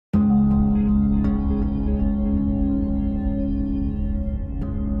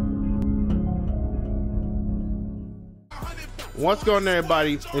What's going on,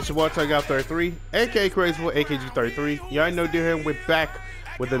 everybody? It's your boy Tug33, aka Crazy Boy, AKG33. Y'all know here we're back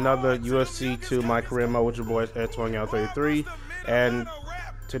with another UFC 2 my career mode with your boys at Tug33. And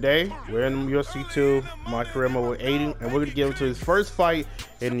today we're in UFC 2 my career mode with Aden, and we're gonna get him to his first fight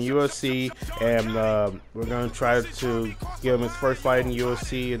in the UFC, and we're gonna try to give him his first fight in the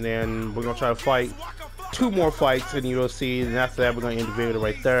UFC, and then we're gonna try to fight 2 more fights in the UFC, and after that we're gonna end the video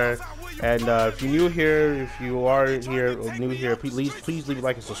right there. And if you're new here, if you are here or new here, please leave a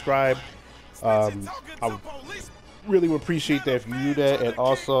like and subscribe. I really would appreciate that if you do that, and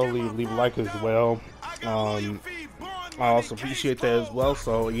also leave a like as well. I also appreciate that as well.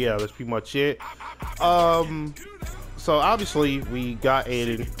 So yeah, that's pretty much it. So obviously we got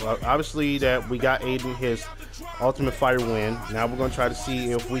Aden. Obviously that we got Aden his Ultimate Fighter win. Now we're gonna try to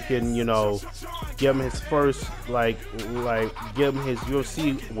see if we can, you know, give him his first give him his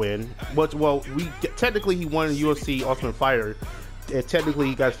UFC win. But well, technically he won the UFC Ultimate Fighter, and technically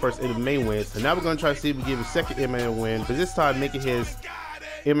he got his first MMA win. So now we're gonna try to see if we give him a second MMA win, but this time making his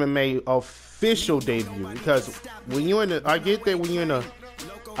MMA official debut. Because when you're in the, I get when you're in the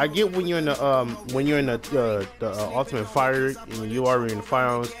Ultimate Fighter and you are in the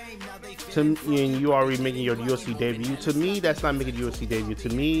finals, and you already making your UFC debut. To me, that's not making UFC debut. To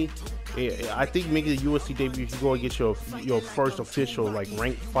me, I think making the UFC debut, you go and get your first official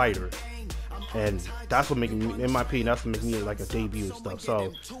ranked fighter, and that's what making me, in my opinion, that's what making me like a debut and stuff.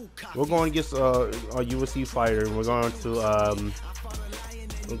 So we're going to get a UFC fighter, and we're going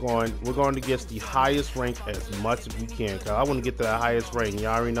to get the highest rank as much as we can, because I want to get to the highest rank. Y'all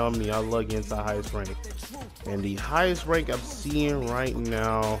already know me, I love getting to the highest rank. And the highest rank I'm seeing right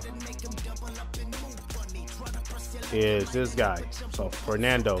now is this guy. So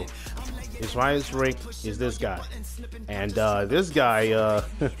Fernando, his highest rank is this guy. And this guy,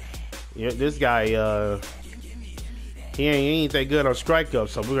 he ain't that good on strike up,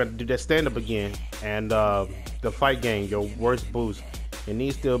 so we're gonna do that stand up again. And the fight game, your worst boost. And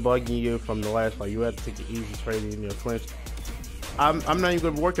he's still bugging you from the last fight. You have to take the easy trade in your clinch. I'm not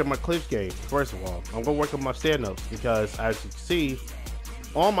even gonna work on my clinch game. First of all, I'm gonna work on my stand-ups, because as you can see,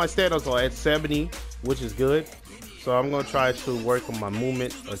 all my stand-ups are at 70, which is good. So I'm gonna try to work on my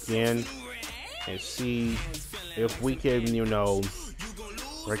movement again and see if we can, you know,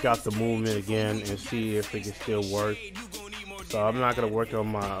 work out the movement again and see if it can still work. So I'm not gonna work on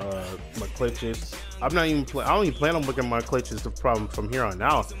my my clinches. I don't even plan on working on my clinches from here on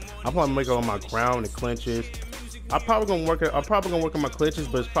out. I'm probably working on my ground and clinches. I'm probably gonna work on my clinches,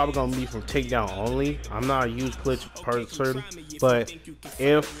 but it's probably gonna be from takedown only. I'm not a huge clinch person, but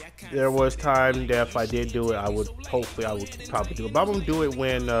if there was time that if I did do it, I would probably do it. But I'm gonna do it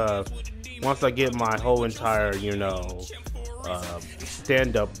when once I get my whole entire, you know,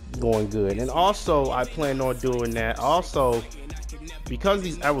 stand up going good. And also I plan on doing that also because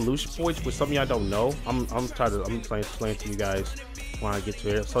these evolution points, which some of y'all don't know, I'm trying to explain to you guys when I get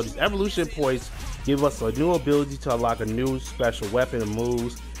to it. So these evolution points give us a new ability to unlock a new special weapon and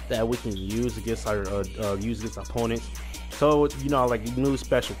moves that we can use against our opponents. So, you know, like new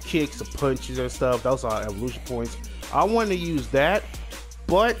special kicks or punches and stuff. Those are evolution points. I want to use that,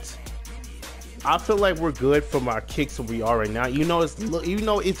 but I feel like we're good from our kicks that we are right now. You know, it's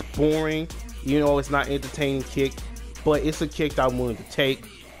boring. You know, it's not entertaining kick, but it's a kick that I'm willing to take.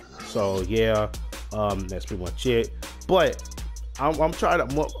 So yeah, that's pretty much it. But I'm trying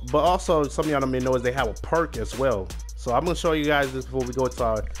to, but also some of y'all don't know is they have a perk as well. So I'm gonna show you guys this before we go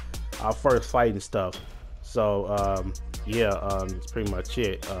to our first fight and stuff. So yeah, it's pretty much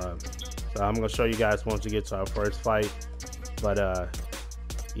it. So I'm gonna show you guys once we get to our first fight. But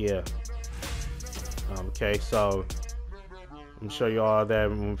yeah. Okay, so I'm gonna show you all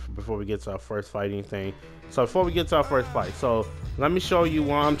that before we get to our first fighting thing. So before we get to our first fight, so let me show you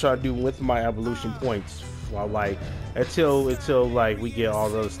what I'm trying to do with my evolution points. While until we get all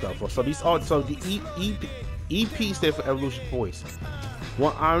the other stuff. So the EP stands for evolution points.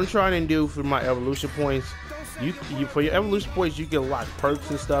 What I'm trying to do for my evolution points, for your evolution points, you get a lot of perks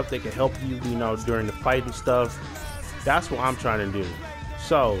and stuff that can help you, you know, during the fight and stuff. That's what I'm trying to do.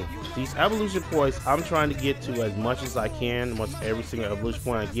 So these evolution points, I'm trying to get to as much as I can. Once every single evolution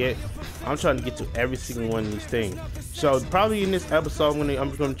point I get, I'm trying to get to every single one of these things. So probably in this episode,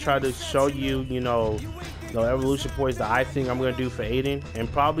 I'm going to try to show you, you know, the evolution points that I think I'm going to do for Aden, and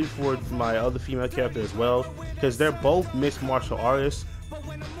probably for my other female character as well, because they're both mixed martial artists.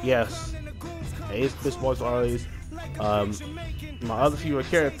 Yes, it's mixed martial artists. My other female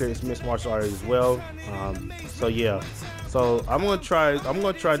character is mixed martial artist as well. So yeah, so I'm gonna try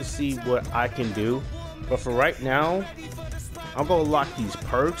to see what I can do, but for right now, I'm gonna lock these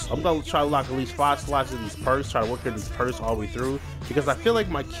perks. I'm gonna try to lock at least 5 slots of these perks. Try to work on these perks all the way through, because I feel like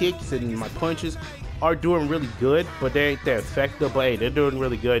my kicks and my punches are doing really good, but they ain't that effective. But hey, they're doing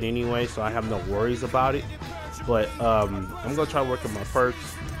really good anyway, so I have no worries about it. But I'm gonna try to work on my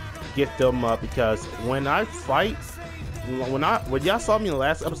perks, get them up, because when I fight, when y'all saw me in the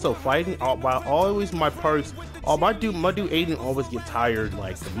last episode fighting, always my perks, my dude Aden always get tired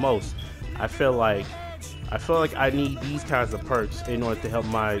like the most. I feel like I need these kinds of perks in order to help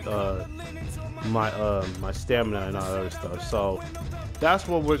my my stamina and all that other stuff. So that's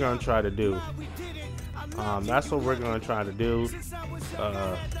what we're gonna try to do. That's what we're gonna try to do.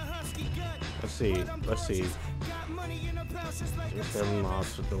 Let's see. 7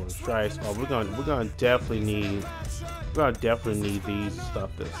 miles for throwing strikes. Oh, we're gonna definitely need these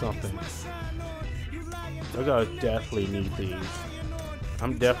stuff. That's something. We're gonna definitely need these.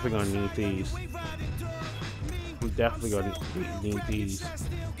 I'm definitely gonna need these. I'm definitely gonna need these.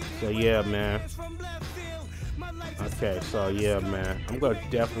 So yeah, man. Okay, so yeah, man. I'm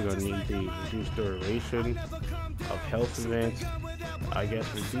definitely gonna need these. Reduce duration of health events. I guess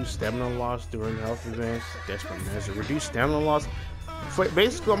reduce stamina loss during health events. Desperate measure. Reduce stamina loss.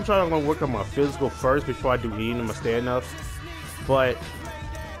 Basically, I'm trying to work on my physical first before I do eating and my stand-ups. But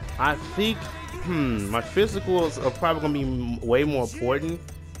I think my physicals are probably gonna be way more important.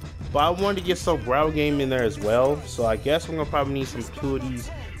 But I wanted to get some ground game in there as well. So I guess we're gonna probably need some 2 of these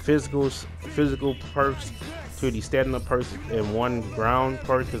physical perks, 2 of these stand-up perks, and 1 ground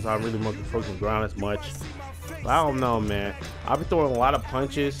perk, because I'm really not focusing on ground as much. But I don't know, man. I've been throwing a lot of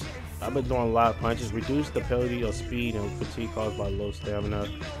punches. Reduce the penalty of speed and fatigue caused by low stamina.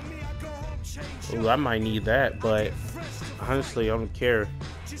 Ooh, I might need that, but honestly, I don't care.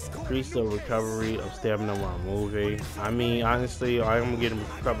 Increase the recovery of stamina while moving. I mean, honestly, I'm getting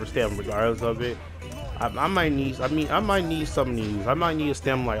recovered stamina regardless of it. I might need some of these. I might need a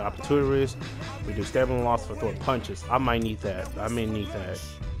stamina like opportunist. Reduce stamina loss for throwing punches. I might need that.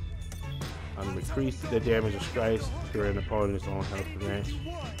 Increase the damage of strikes during an opponent's own health events.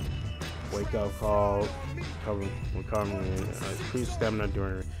 Wake up call, recovering, increase stamina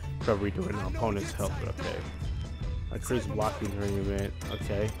during recovery during an opponent's health. Okay. Increase blocking during the event.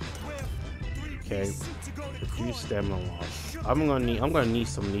 Okay. Reduce stamina loss. I'm gonna need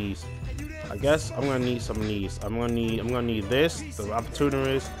some of these. I guess I'm gonna need some of these. I'm gonna need this, the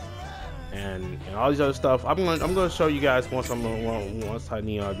opportunist, and all these other stuff. I'm gonna show you guys once I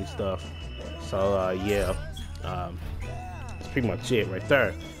need all this stuff. So yeah, that's pretty much it right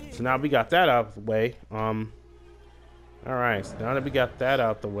there. So now we got that out of the way. All right, so now that we got that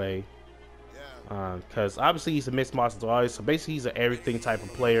out the way, because obviously he's a mixed martial artist, so basically he's an everything type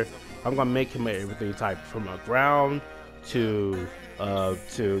of player. I'm gonna make him an everything type, from a ground to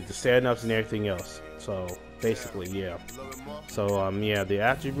the stand-ups and everything else. So basically, yeah. So yeah, the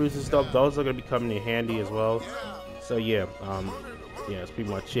attributes and stuff, those are gonna be coming in handy as well. So yeah, yeah, that's pretty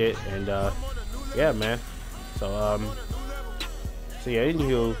much it. And yeah, man. So yeah,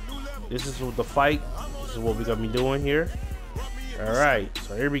 anywho, this is the fight. This is what we're gonna be doing here. All right,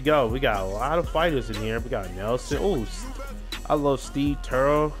 so here we go. We got a lot of fighters in here. We got Nelson. Oh, I love Steve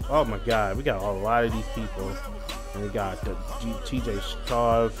Turl. Oh my God, we got a lot of these people. And we got the TJ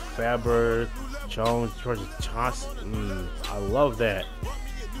Shaw, Faber, Jones, George Johnson. I love that.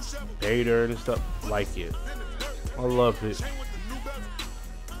 Bader and stuff, like it. I love it.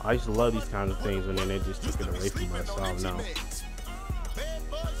 I used to love these kinds of things, and then they just took it away from myself now.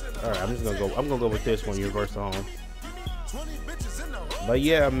 All right, I'm gonna go with this one, Universal Home. But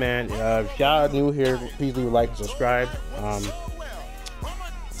yeah, man, if y'all new here, please leave a like and subscribe. I'm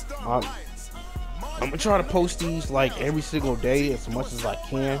gonna try to post these like every single day as much as I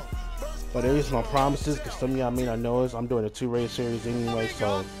can, but there is no promises, because some of y'all may not know this. I'm doing a 2-rated series anyway,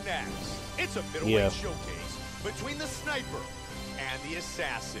 so it's a middleweight showcase between the sniper and the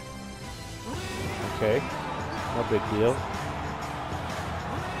assassin. Okay, no big deal.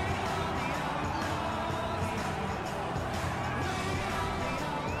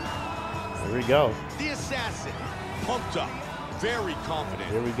 Here we go. The assassin, pumped up, very confident.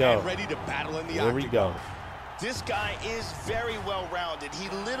 Here we go. And ready to battle in the Here we go. This guy is very well rounded. He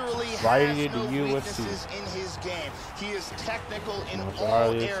literally Fighting has in no the UFC. weaknesses in his game. He is technical in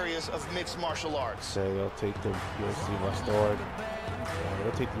all areas of mixed martial arts. So they'll take the UFC by storm.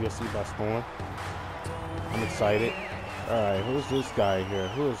 They'll take the UFC by storm. I'm excited. All right, who's this guy here?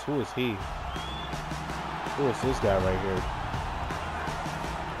 Who is he? Who is this guy right here?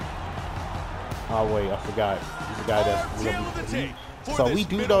 Oh wait, I forgot. He's a guy that's So we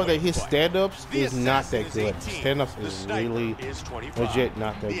do know that his stand-ups is not that good. Stand-ups is really legit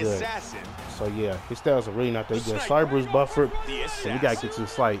not that good. So yeah, his stand-ups are really not that good. Sorry, Bruce Buffer. So we gotta get to the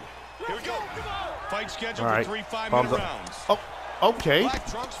fight. All right, palms up. Oh, okay.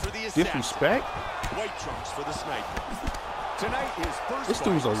 Disrespect. White trunks for the sniper. Tonight is first this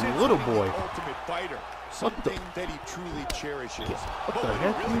dude's a little boy. Something that he truly cherishes. What the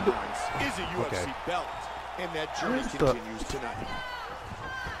heck are you doing? Is a UFC belt, and that journey continues tonight.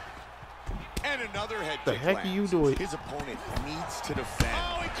 And another head kick. The heck are you doing? His opponent needs to defend.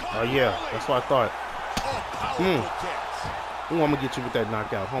 Oh yeah, that's what I thought. Kicks. I'm gonna get you with that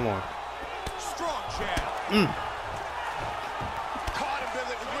knockout. Hold on. Strong jab. Caught him with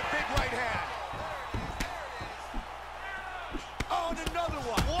a big right hand. Oh, and another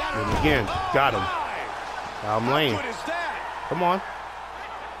one. And again, got him. I'm lame. What is that? Come on.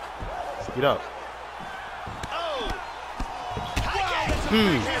 Get up.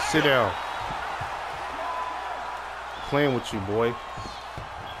 Sit down. Playing with you, boy.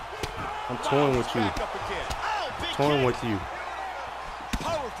 I'm toying with you. Toying with you.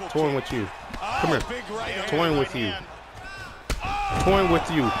 Toying with you. Come here. Toying with you. Toying with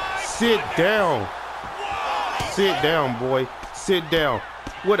you. Sit down. Sit down, boy. Sit down.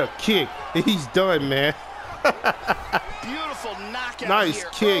 What a kick. He's done, man. Beautiful knockout. Nice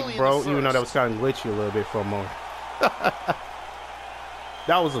kick, bro. Even though that was kind of glitchy a little bit for a moment.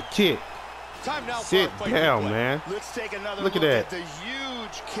 That was a kick. Sit down, man. Let's take another look at that. The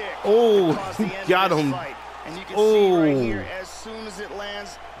huge kick. Oh, got him. And you can see right here, as soon as it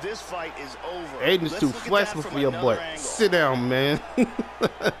lands, this fight is over. Aden's too flexible for your butt. Sit down, man.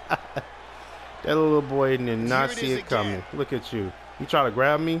 That little boy did not see it coming. Look at you. You try to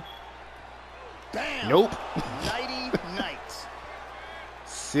grab me? Bam. Nope. Nighty night.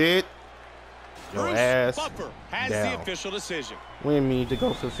 Sit your ass has down. the official decision. We didn't need to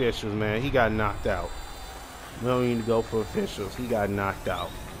go for officials, man. He got knocked out. We don't need to go for officials. He got knocked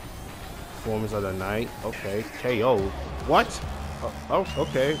out. Performance of the night. Okay. KO. What? Oh,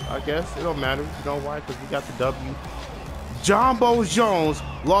 okay. I guess it don't matter. You know why? Because we got the W. John Bones Jones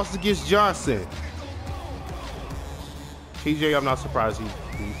lost against Johnson. TJ, I'm not surprised he's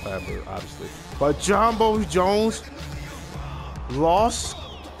clever, obviously. But John Bones Jones lost.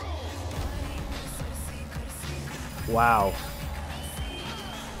 Wow.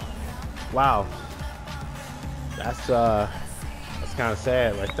 Wow. That's kind of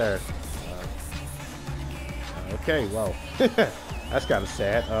sad right there. Okay, well, that's kind of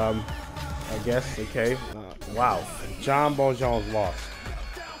sad. I guess. Okay. Wow. John Bones Jones lost.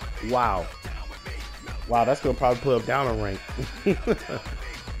 Wow. Wow, that's gonna probably put him down a rank.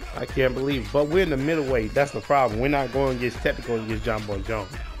 I can't believe it. But we're in the middleweight. That's the problem. We're not going against technical against John Bones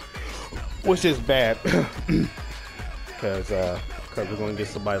Jones, which is bad. Because we're going to get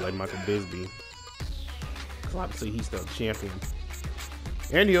somebody like Michael Bisping. Because obviously he's the champion.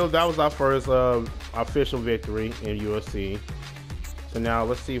 And that was our first official victory in UFC. So now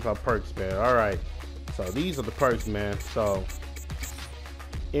let's see if our perks, man. All right. So these are the perks, man. So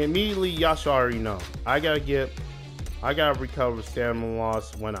immediately, y'all should already know. I gotta recover stamina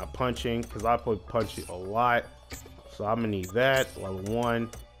loss when I'm punching, because I play punching a lot. So I'm gonna need that. Level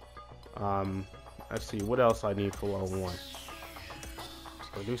 1. Let's see what else I need for level 1.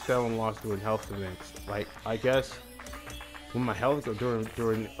 Reduce stamina loss during health events. Like, I guess when my health or during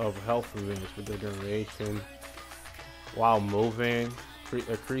health events, regeneration while moving,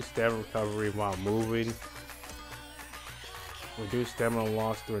 increase stamina recovery while moving, reduce stamina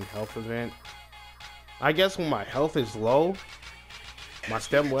loss during health event. I guess when my health is low, I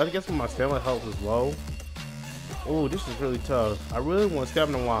guess when my stamina health is low. Oh, this is really tough. I really want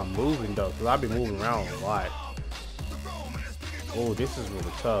stamina while I'm moving though, because I've been moving around a lot. Oh, this is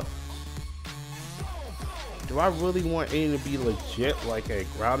really tough. Do I really want Aden to be legit like a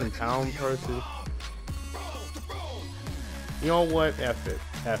ground and pound person? You know what? F it.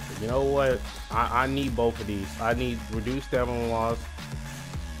 You know what? I need both of these. I need reduced stamina loss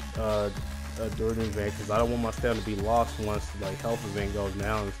during the event, because I don't want my stamina to be lost once like health event goes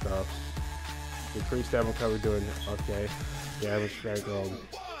down and stuff. Increase stamina recovery during damage strike on.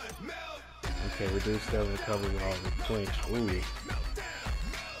 Okay, reduce stamina recovery while in clinch. Ooh.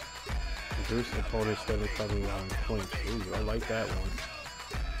 Reduce opponent's stamina recovery while in clinch. Ooh, I like that one.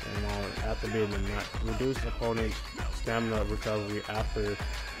 And after being reduce opponent's stamina recovery after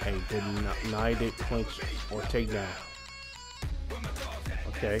a denied clinch or takedown.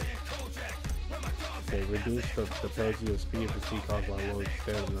 Okay. Okay, reduce the penalty of speed for C caused by low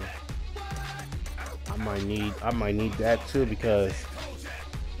stamina. I might need that too, because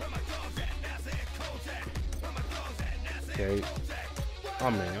okay, Oh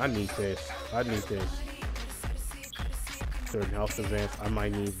man, I need this. I need this. Certain health events, I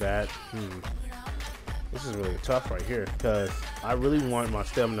might need that. This is really tough right here because I really want my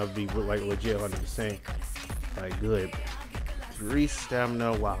stamina to be like legit 100%. Like good. 3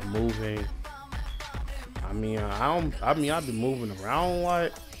 stamina while moving. I mean, I've been moving around a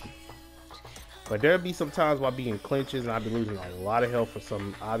lot. But there'll be some times while being clinches and I've been losing a lot of health for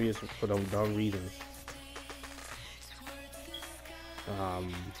some obvious, for them dumb reasons.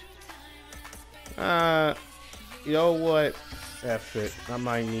 You know what? F it. I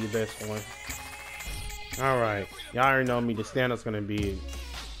might need this one. Alright. Y'all already know me. The stand-up's gonna be...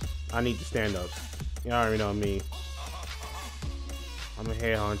 I need the stand-ups. Y'all already know me. I'm a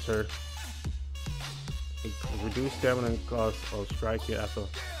headhunter. Reduce stamina cost of strike after...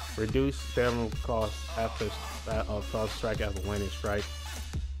 Reduce stamina cost after... strike after landing strike.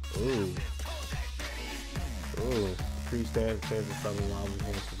 Ooh. Ooh. Increase that chance of something while we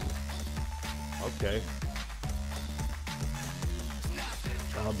okay.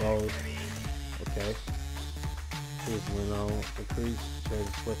 Elbows. Okay. Here's increase chance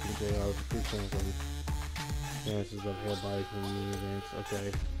of flipping JRs, increase chances of head bodies from the events. Okay.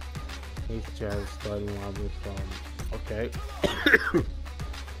 Increase chance of starting while we're from. Okay.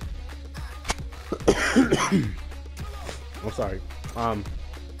 I'm sorry.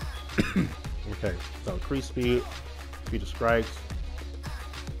 Okay. So increase speed of strikes.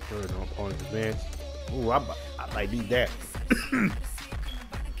 Sure, no opponent advance. Ooh, I might need that.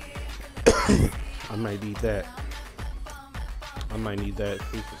 I might need that. I might need that.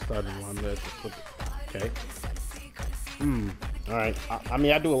 Increase the starting while I'm okay. Alright. I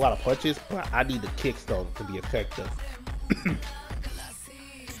mean, I do a lot of punches, but I need the kicks though to be effective.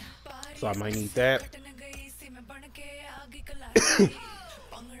 So I might need that.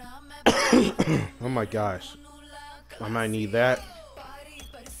 Oh my gosh. I might need that.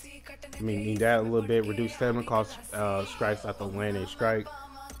 I mean, need that a little bit. Reduce stamina cost strikes after landing strike.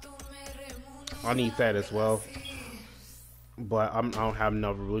 I need that as well. But I don't have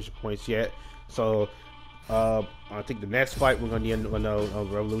enough revolution points yet. So I think the next fight we're gonna need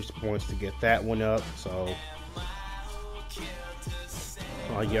enough revolution points to get that one up. So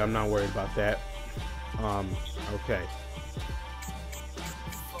yeah, I'm not worried about that. Okay.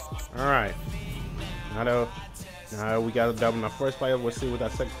 Alright. Now we got a double. Our first fight, let's see what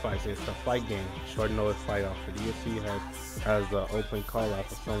that second fight is. The fight game. Short notice fight offer. The UFC has the open call out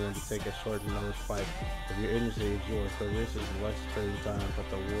for someone to take a short notice fight. If you're interested, it's yours. So this is less trading time, but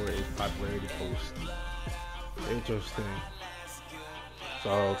the war is popularity boost. Interesting.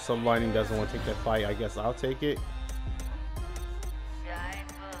 So somebody doesn't want to take that fight. I guess I'll take it.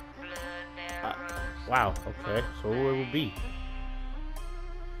 Wow. Okay. So who it would be?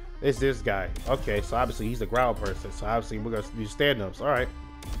 It's this guy. Okay, so obviously he's a ground person. So obviously we're gonna do stand-ups. Alright.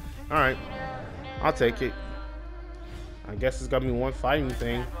 Alright. I'll take it. I guess it's gonna be one fighting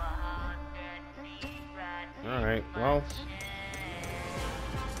thing. Alright, well,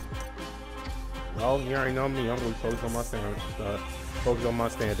 you already know me. I'm gonna focus on my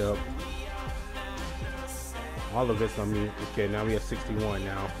stand-up. All of it's gonna be okay. Now we have 61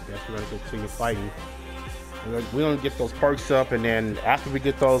 now. Guess we're gonna continue fighting. We're gonna get those perks up, and then after we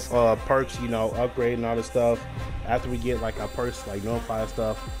get those perks, you know, upgrade and all this stuff, after we get like our perks, like notify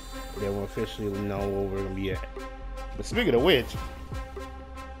stuff, then we'll officially know where we're gonna be at. But speaking of which,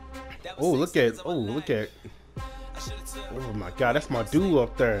 oh look at, oh my god, that's my dude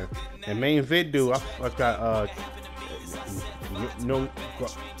up there, and main vid dude. I got no.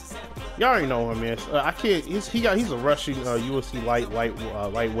 Y'all already know him, man. I can't. He's a Russian UFC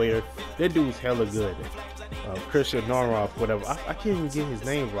lightweighter. That dude's hella good. Christian Norov, whatever. I can't even get his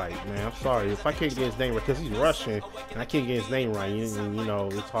name right, man. I'm sorry if I can't get his name right, because he's Russian and I can't get his name right. You know,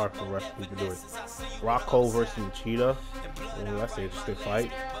 it's hard for Russian people to do it. Rocco versus Cheetah. Oh, that's an interesting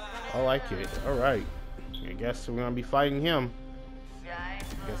fight. I like it. All right. I guess we're gonna be fighting him. I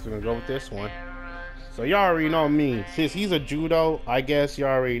guess we're gonna go with this one. So y'all already know me. Since he's a judo, I guess y'all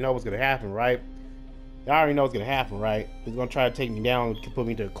already know what's gonna happen, right? Y'all already know what's gonna happen, right? He's gonna try to take me down and put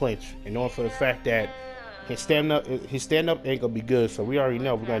me to a clinch. And knowing for the fact that his stand-up ain't gonna be good, so we already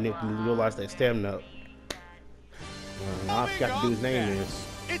know we're gonna need to realize that stamina. I forgot to do his name is.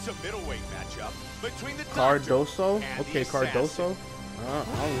 It's a middleweight matchup between the Cardoso? Okay, Cardoso. I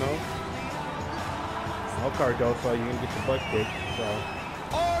don't know. No Cardoso, you're gonna get your butt kicked, so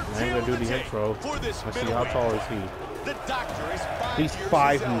I ain't gonna do the intro. Let's see, how tall is he? The doctor is 5 He's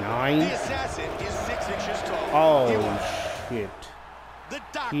 5'9". The assassin is 6 inches tall. Oh shit. The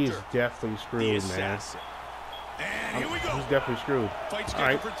doctor. He's definitely screwed, man. And here we go. He's definitely screwed. Fight All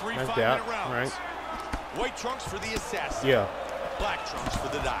right, for 3 nice 5-minute doubt. rounds. All right. White trunks for the assassin. Yeah. Black trunks for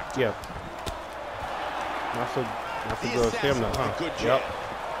the doctor. Yeah. Not so good as him though, huh? Good Yep. jab.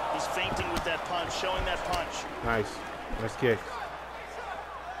 He's feinting with that punch, showing that punch. Nice. Nice kick.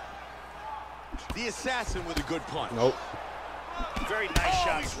 The assassin with a good punch. Nope. Very nice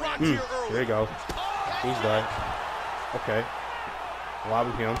shots. There you go. He's done. Okay.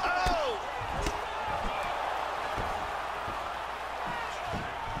 Lobby him. Oh!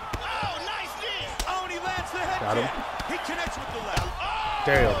 Oh, nice knee! Oh, and he lands the head Got him. kick. He connects with the left. Oh!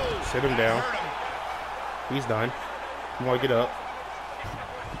 Damn. Sit him down. Hurt him. He's done. Come on, get up.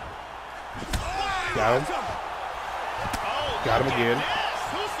 Got him. Oh, Got him look at again. this.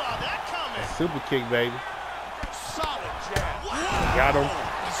 Who saw that coming? Super kick, baby. Solid jab. Got him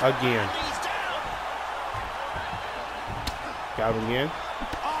again. He's down. Got him again. Oh,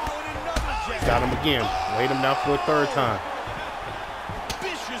 and another jab. Got him again. Laid him down for a third time.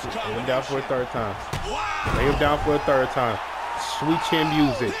 Vicious Laid him down for a third time. Wow. Lay him down for a third time. Sweet chin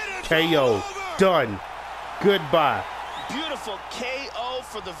music. KO. Done. Goodbye. Beautiful KO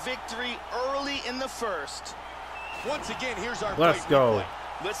for the victory early in the first. Once again, here's our Let's fight go. replay.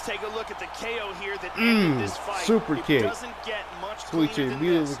 Let's take a look at the KO here that ended this fight. super It kick. doesn't get much Sweet cleaner chin than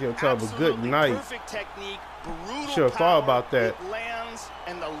music, this. he'll tell him a good Absolutely night. Perfect technique, brutal Should've thought power. about that. It lands,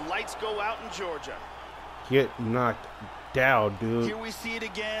 and the lights go out in Georgia. Get knocked down, dude. Here we see it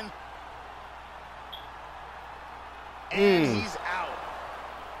again. And he's out.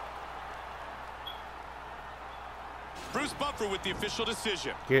 Bruce Buffer with the official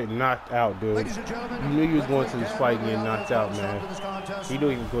decision. Get knocked out, dude. Ladies and gentlemen, You knew you was going to this fight and get knocked out, man. for this contest. He knew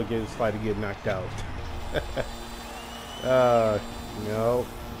he was going to get this fight and get knocked out. No.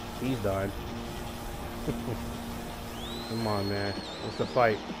 He's done. Come on, man. What's the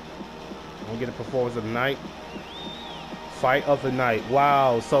fight? I'm get a performance of the night. Fight of the night.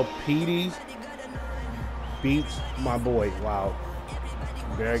 Wow. So Petey's beats my boy. Wow.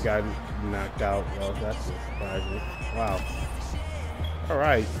 Barry got knocked out. Well, that's surprising. Wow. All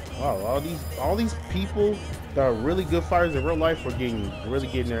right. Wow. All these people that are really good fighters in real life are really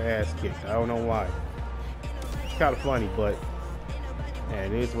getting their ass kicked. I don't know why. It's kind of funny, but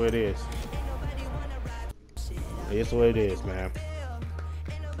man, it is what it is. It is what it is, man.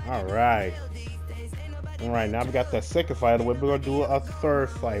 All right. All right. Now we got that second fight. We're gonna do a third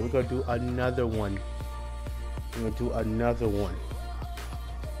fight. We're gonna do another one. We're gonna do another one.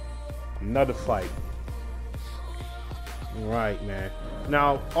 Another fight. All right, man.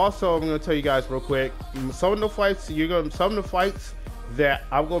 Now, also, I'm gonna tell you guys real quick. Some of the fights that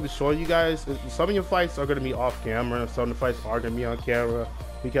I'm gonna be showing you guys. Some of your fights are gonna be off camera. Some of the fights are gonna be on camera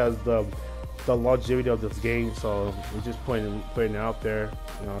because the longevity of this game. So we're just putting it out there.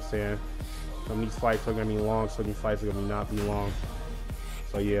 You know what I'm saying? Some of these fights are gonna be long. Some of these fights are gonna not be long.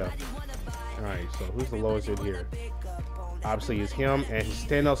 So yeah. All right. So who's the lowest in here? Obviously, it's him and his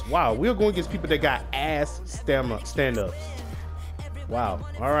stand-ups. Wow, we're going against people that got ass stand-ups. Wow.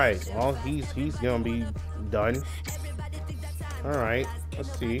 All right. Well, he's gonna be done. All right.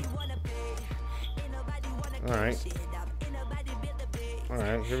 Let's see. All right. All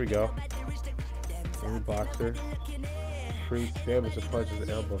right. Here we go. Any boxer. Free stabs and punches,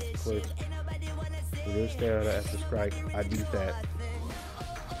 elbows, clicks. Reduce stand after strike. I beat that.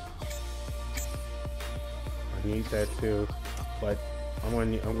 I need that too, but I'm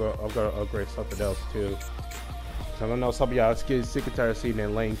gonna upgrade something else too. I don't know, some of y'all get sick and tired of seeing that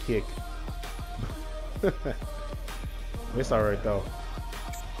lane kick. It's all right though.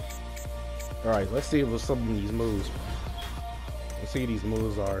 All right, let's see what some of these moves. Let's see what these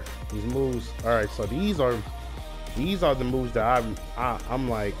moves are. These moves. All right, so these are the moves that I'm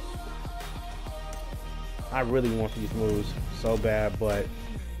like, I really want these moves so bad, but.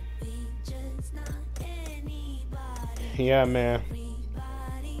 Yeah, man.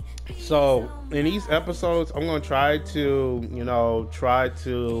 So in these episodes, I'm gonna try to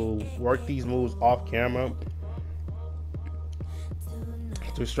work these moves off camera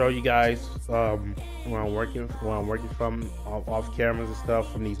to show you guys when I'm working from off cameras and stuff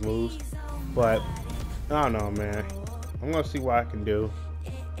from these moves. But I don't know, man. I'm gonna see what I can do.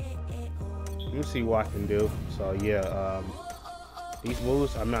 Let me see what I can do. So yeah, these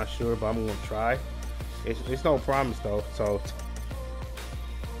moves I'm not sure, but I'm gonna try. It's no promise though, so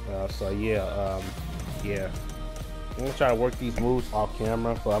yeah, yeah. I'm gonna try to work these moves off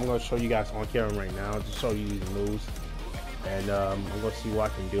camera, but I'm gonna show you guys on camera right now, just show you these moves, and I'm gonna see what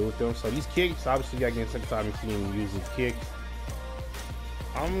I can do with them. So these kicks, obviously, you gotta get a second time and see him use these kicks.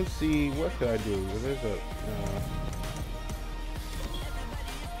 I'm gonna see what could I do. There's a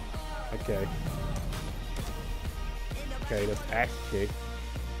okay, that's axe kick.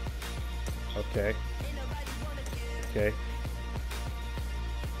 Okay.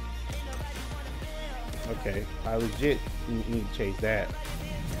 Okay, I legit need to change that.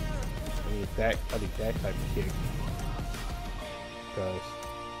 I need that type of kick. Because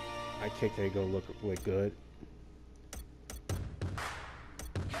my kick ain't gonna look good.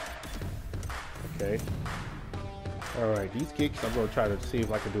 Okay. Alright, these kicks I'm gonna try to see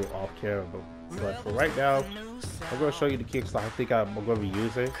if I can do it off camera, but for right now, I'm gonna show you the kicks I think I'm gonna be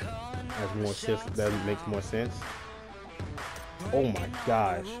using as more sense, that makes more sense. Oh my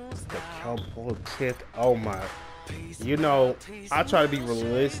gosh, the cowboy kick. Oh my. You know, I try to be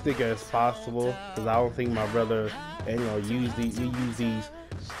realistic as possible because I don't think my brother ain't gonna use these.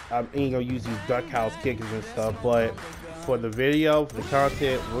 I ain't gonna use these duck house kickers and stuff. But for the video, for the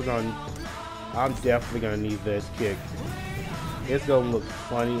content, I'm definitely gonna need this kick. It's gonna look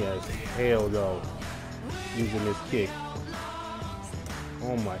funny as hell though, using this kick.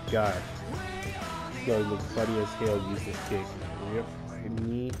 Oh my gosh, it's gonna look funny as hell using this kick.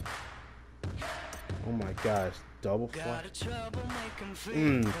 Knee. Oh my gosh, double fly.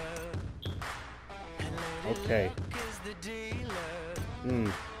 Okay.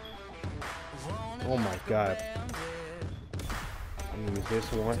 Oh my god. I'm gonna use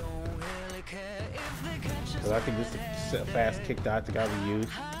this one. Cause I think this is a fast kick that I think I would use.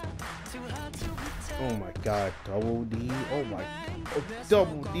 Oh my god, double D. Oh my, oh,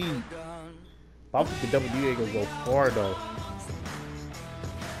 double D. I think the double D ain't gonna go far though.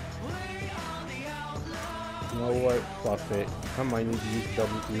 You know what? Fuck it. I might need to use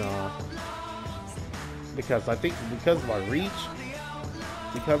double. Nah. Because I think because of my reach,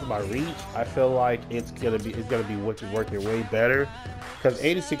 I feel like it's gonna be working way better. Because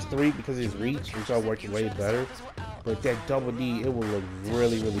 86.3, because of his reach, it's all working way better. But that double D, it will look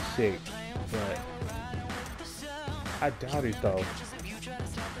really, really sick. But I doubt it though.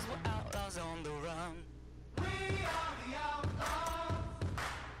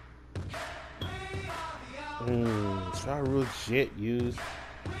 Should I legit use?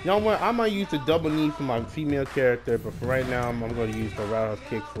 You know what? I might use the double knee for my female character, but for right now, I'm going to use the roundhouse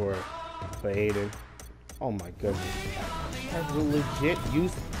kick for Aden. Oh my goodness! I will legit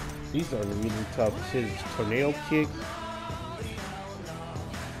use. These are really tough. This is tornado kick.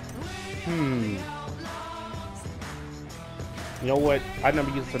 You know what? I never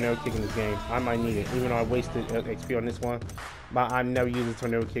used a tornado kick in this game. I might need it, even though I wasted XP on this one. But I never used a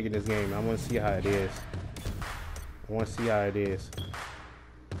tornado kick in this game. I want to see how it is.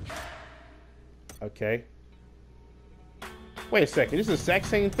 Okay. Wait a second. This is the exact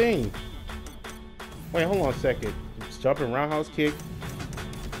same thing. Wait, hold on a second. Jumping roundhouse kick.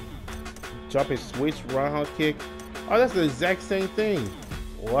 Jumping switch roundhouse kick. Oh, that's the exact same thing.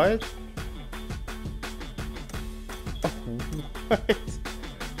 What? What?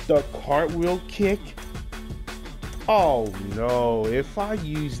 The cartwheel kick? Oh no. If I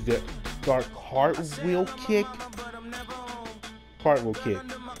use the cartwheel kick,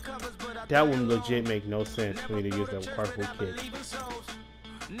 that would legit make no sense for me to use that cartwheel kick.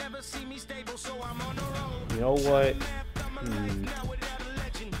 You know what?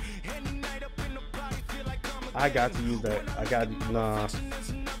 I got to use that. Nah.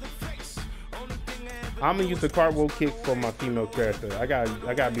 I'm gonna use the cartwheel kick for my female character. I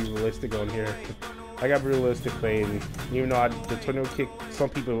gotta be realistic on here. I gotta be realistic for Aden. Even though the tornado kick, some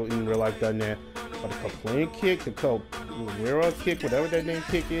people in real life done that. But the complain kick, the Capoeira kick, whatever that name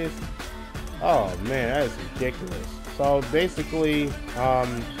kick is. Oh man, that is ridiculous. So basically,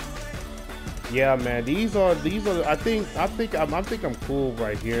 yeah, man, these are. I think I'm cool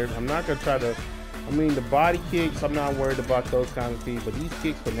right here. I'm not gonna try to. I mean, the body kicks, I'm not worried about those kinds of things. But these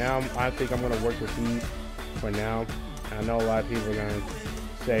kicks, for now, I think I'm gonna work with these for now. I know a lot of people are gonna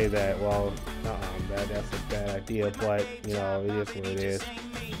say that, well, that's a bad idea, but you know, it is what it is.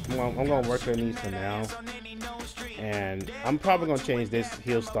 I'm gonna work on these for now, and I'm probably gonna change this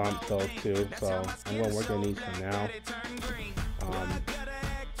heel stomp though too. So I'm gonna work on these for now.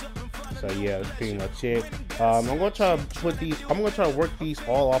 So yeah, that's pretty much it. I'm gonna try to put these. I'm gonna try to work these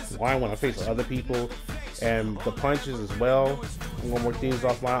all offline when I face other people, and the punches as well. I'm gonna work these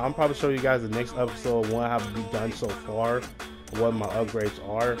offline. I'm probably show you guys the next episode what I've done so far, what my upgrades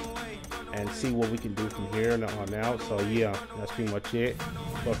are, and see what we can do from here on out. So yeah, that's pretty much it.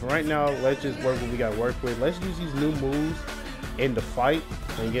 But for right now, let's just work what we got to work with. Let's use these new moves in the fight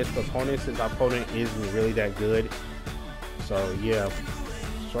against the opponent, since our opponent isn't really that good. So yeah,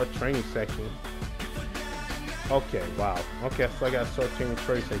 short training section. Okay, wow. Okay, so I got a short training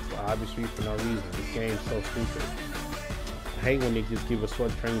section, obviously for no reason. This game's so stupid. I hate when they just give a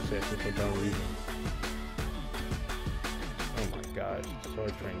short training section for no reason. Oh my gosh,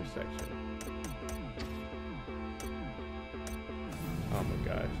 short training section. Oh my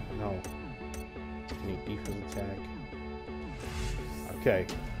gosh, no. Need defense attack. Okay.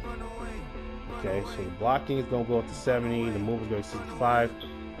 Okay, so the blocking is gonna go up to 70, the move is going to 65.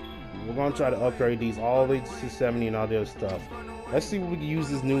 We're gonna try to upgrade these all the way to 70 and all the other stuff. Let's see what we can use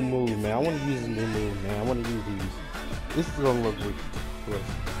this new move, man. I want to use this new move, man. I want to use these. This is gonna look ridiculous.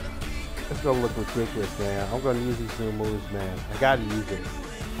 It's gonna look ridiculous, man. I'm gonna use these new moves, man. I gotta use it.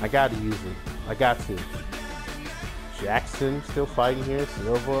 I gotta use it. I got to. Jackson still fighting here.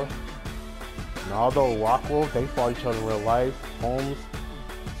 Silva. And although Rockwell, they fought each other in real life. Holmes.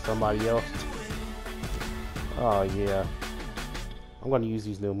 Somebody else. Oh yeah. I'm gonna use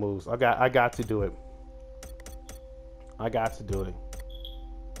these new moves. I got to do it. I got to do it.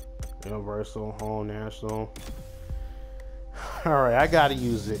 Universal, home, national. Alright, I gotta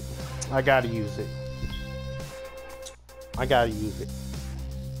use it. I gotta use it. I gotta use it.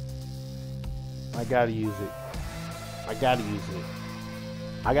 I gotta use it. I gotta use it.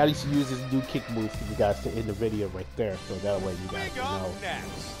 I gotta use this new kick move for you guys to end the video right there, so that way you guys can know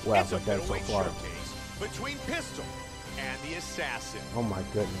what I've done so far. Between Pistol and the Assassin. Oh my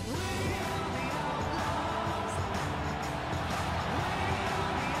goodness.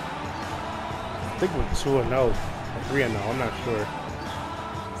 I think we're 2-0 or 3-0. I'm not sure.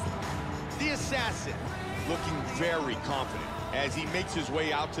 The Assassin looking very confident as he makes his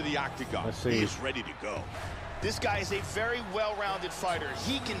way out to the octagon. Let's see. He is ready to go. This guy is a very well-rounded fighter.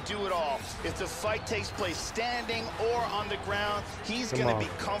 He can do it all. If the fight takes place standing or on the ground, he's going to be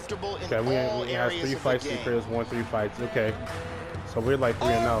comfortable in all areas three of fights, the game. Chris, 1-3 fights. Okay. So we're like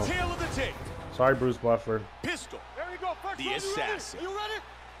 3-0. Tail of the tape. Sorry, Bruce Buffer. Pistol. There you go. First The round, Assassin. You ready?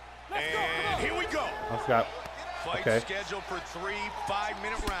 Let's go. And Come on. here we go. I forgot. Fight Okay. scheduled for 3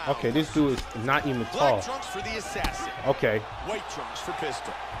 5-minute rounds. Okay, this dude is not even tall. Black trunks for the Assassin. Okay. White trunks for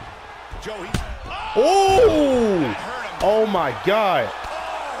Pistol. Joe, he's... Oh! That hurt him. Oh my God!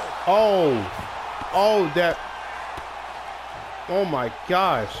 Oh! Oh, that! Oh my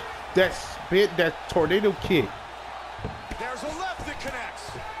gosh! That spit, that tornado kick. There's a left that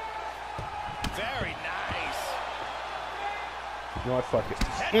connects. Very nice. You know what? Fuck it.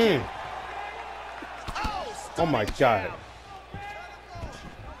 Head kick. Oh my stunning God! jab.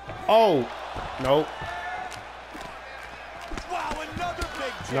 Oh! No! Wow, another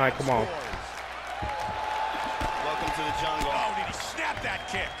big jab. Nah, come on. scores. Welcome to the jungle. Oh, did he snap that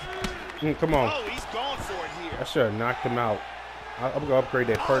kick? Come on! Oh, he's going for it here. I should have knocked him out. I'm gonna upgrade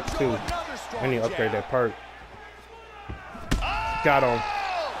that perk Oh, Joe, too. another strong I need to upgrade jab. that perk. Got him.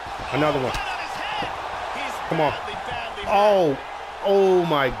 Another one. Right on his head. He's Come on. badly hurt. Oh! Oh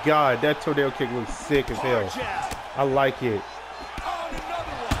my God! That tornado kick looks sick as hell. Hard jab. I like it. Oh, and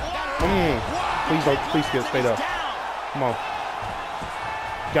another one. Please don't. Please get straight up. Down. Come on.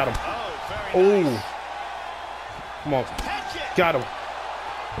 Got him. Oh, very nice. Oh. Come on. Head kick. Got him.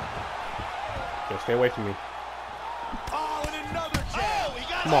 Okay, stay away from me. Oh, and another jab. Oh, he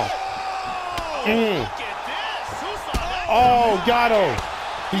got Come on. Oh, Mm. look at this. Who saw that? Oh, got him.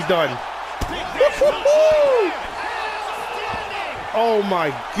 He's done. Big man punch. Oh my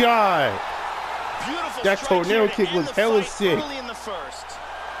God. Beautiful That strike tornado here to kick end was the hella fight sick. early in the first.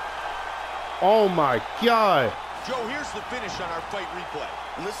 Oh my God. Joe, here's the finish on our fight replay.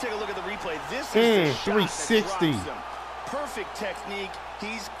 And let's take a look at the replay. This is the shot 360. that drops him. Perfect technique.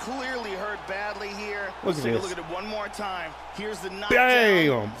 He's clearly hurt badly here. Look Let's at take this. a look at it one more time. Here's the knockdown.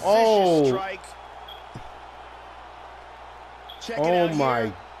 Damn. Vicious Oh. strike. Check it Oh out my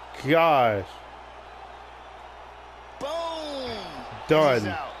here. gosh. Boom. Done. He's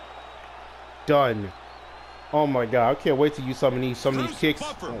out. Done. Oh my God. I can't wait to use some of these kicks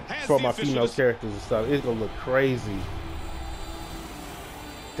Buffer has for the my official female decision. characters and stuff. It's gonna look crazy.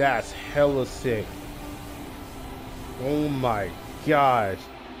 That's hella sick. Oh my gosh.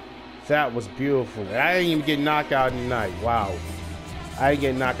 That was beautiful. I didn't even get knocked out tonight. Wow. I didn't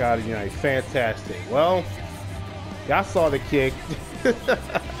get knocked out tonight. Fantastic. Well, y'all saw the kick.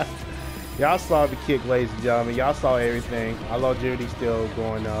 Y'all saw the kick, ladies and gentlemen. Y'all saw everything. Our longevity still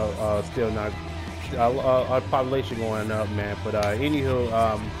going up. Still not. Our population going up, man. But anywho,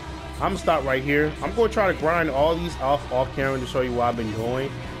 I'm gonna stop right here. I'm gonna try to grind all these off camera to show you what I've been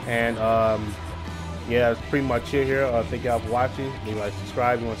doing. And yeah, that's pretty much it here. Thank y'all for watching. Maybe like,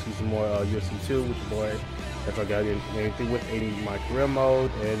 subscribe. You want to see some more UFC 2 with your boy. If I got anything with my career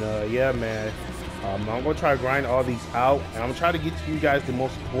mode. And yeah, man. I'm gonna try to grind all these out, and I'm gonna try to get to you guys the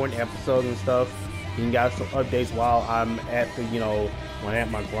most important episodes and stuff. You guys some updates while I'm at the, when I'm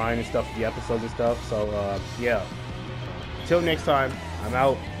at my grind and stuff, the episodes and stuff. So yeah. Till next time, I'm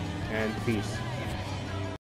out, and peace.